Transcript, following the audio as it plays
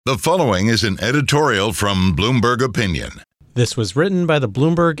The following is an editorial from Bloomberg Opinion. This was written by the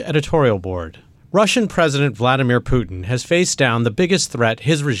Bloomberg editorial board. Russian President Vladimir Putin has faced down the biggest threat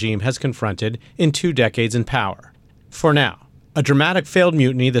his regime has confronted in 2 decades in power. For now, a dramatic failed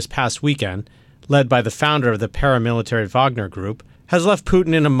mutiny this past weekend, led by the founder of the paramilitary Wagner Group, has left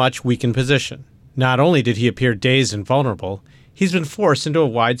Putin in a much weakened position. Not only did he appear dazed and vulnerable, he's been forced into a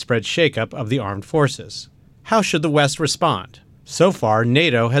widespread shakeup of the armed forces. How should the West respond? So far,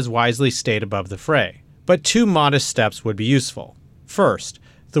 NATO has wisely stayed above the fray, but 2 modest steps would be useful. First,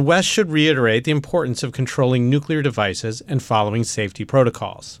 the West should reiterate the importance of controlling nuclear devices and following safety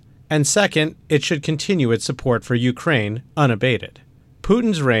protocols. And second, it should continue its support for Ukraine unabated.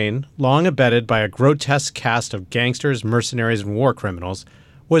 Putin's reign, long abetted by a grotesque cast of gangsters, mercenaries, and war criminals,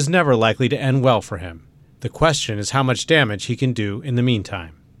 was never likely to end well for him. The question is how much damage he can do in the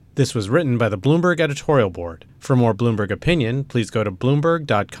meantime. This was written by the Bloomberg editorial board. For more Bloomberg Opinion, please go to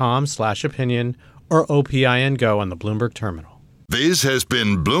bloomberg.com/opinion or OPIN Go on the Bloomberg terminal. This has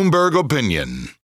been Bloomberg Opinion.